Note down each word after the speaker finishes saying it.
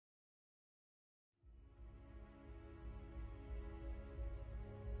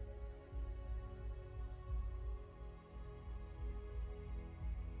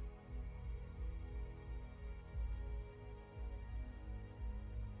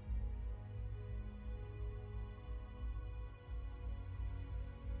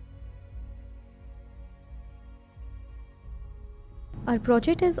Our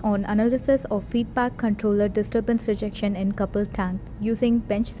project is on analysis of feedback controller disturbance rejection in coupled tank using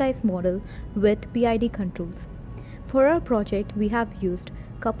bench size model with PID controls. For our project, we have used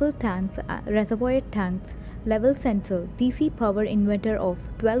coupled tanks, reservoir tanks, level sensor, DC power inverter of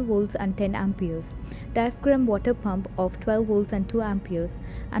 12 volts and 10 amperes, diaphragm water pump of 12 volts and 2 amperes,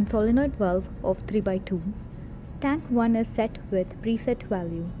 and solenoid valve of 3/2. Tank 1 is set with preset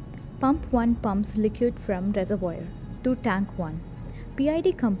value. Pump 1 pumps liquid from reservoir to tank 1.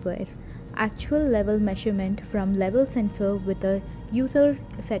 PID compares actual level measurement from level sensor with a user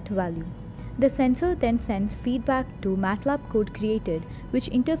set value. The sensor then sends feedback to MATLAB code created, which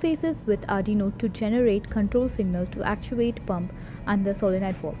interfaces with Arduino to generate control signal to actuate pump and the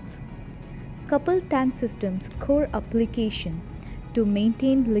solenoid valves. Coupled tank systems core application to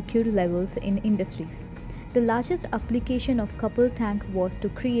maintain liquid levels in industries. The largest application of coupled tank was to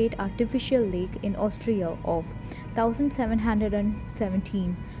create artificial lake in Austria of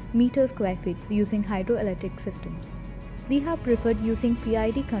 1717 meter square feet using hydroelectric systems. We have preferred using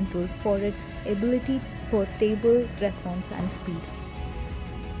PID control for its ability for stable response and speed.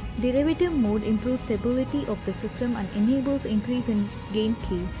 Derivative mode improves stability of the system and enables increase in gain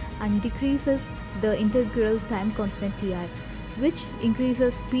K and decreases the integral time constant Ti, which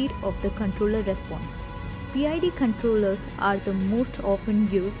increases speed of the controller response. PID controllers are the most often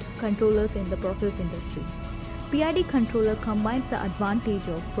used controllers in the process industry. PID controller combines the advantage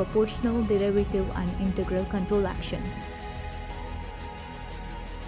of proportional, derivative and integral control action.